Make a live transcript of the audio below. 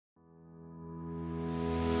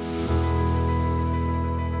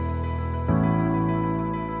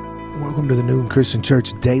Welcome to the Newland Christian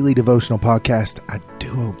Church Daily Devotional Podcast. I do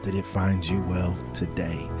hope that it finds you well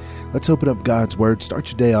today. Let's open up God's Word.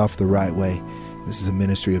 Start your day off the right way. This is a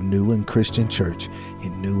ministry of Newland Christian Church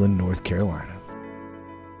in Newland, North Carolina.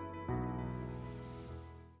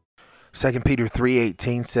 2 Peter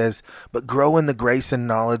 3:18 says, "But grow in the grace and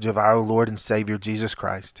knowledge of our Lord and Savior Jesus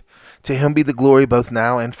Christ. To him be the glory both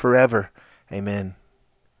now and forever. Amen."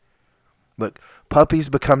 Look, puppies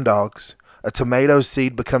become dogs. A tomato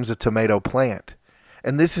seed becomes a tomato plant.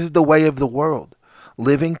 And this is the way of the world.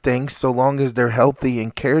 Living things, so long as they're healthy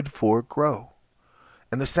and cared for, grow.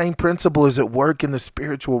 And the same principle is at work in the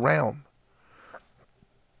spiritual realm.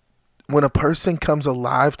 When a person comes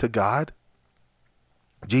alive to God,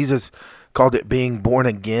 Jesus called it being born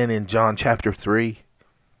again in John chapter 3.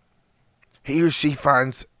 He or she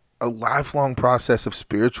finds a lifelong process of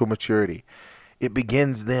spiritual maturity. It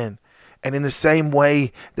begins then. And in the same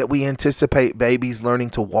way that we anticipate babies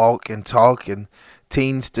learning to walk and talk, and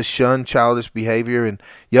teens to shun childish behavior, and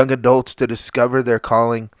young adults to discover their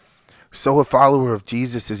calling, so a follower of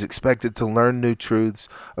Jesus is expected to learn new truths,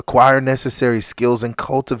 acquire necessary skills, and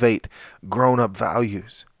cultivate grown-up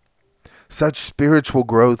values. Such spiritual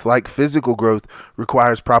growth, like physical growth,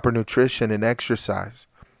 requires proper nutrition and exercise.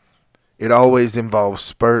 It always involves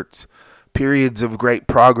spurts, periods of great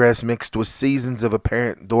progress mixed with seasons of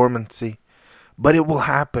apparent dormancy. But it will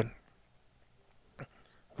happen.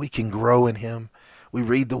 We can grow in Him. We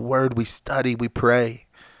read the Word, we study, we pray.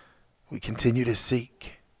 We continue to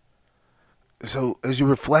seek. So as you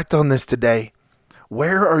reflect on this today,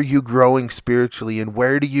 where are you growing spiritually, and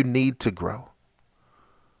where do you need to grow?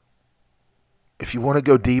 If you want to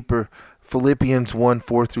go deeper, Philippians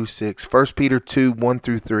 1:4-6, 1 Peter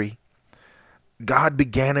 2:1-3. God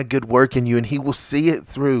began a good work in you, and He will see it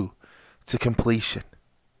through to completion.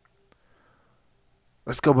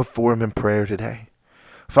 Let's go before Him in prayer today.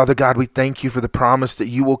 Father God, we thank You for the promise that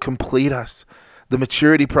You will complete us, the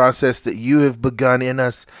maturity process that You have begun in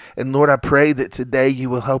us. And Lord, I pray that today You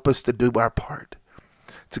will help us to do our part,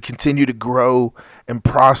 to continue to grow and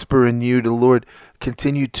prosper in You, to, Lord,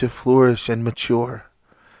 continue to flourish and mature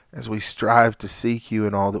as we strive to seek You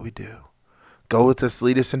in all that we do. Go with us,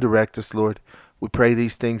 lead us, and direct us, Lord. We pray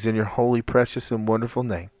these things in Your holy, precious, and wonderful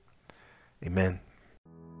name. Amen.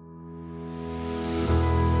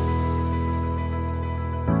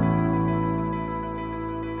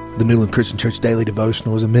 The Newland Christian Church Daily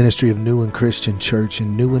Devotional is a ministry of Newland Christian Church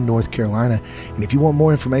in Newland, North Carolina. And if you want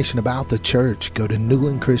more information about the church, go to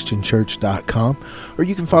newlandchristianchurch.com, or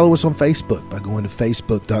you can follow us on Facebook by going to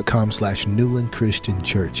facebook.com/Newland Christian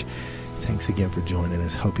Church. Thanks again for joining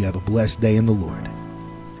us. Hope you have a blessed day in the Lord.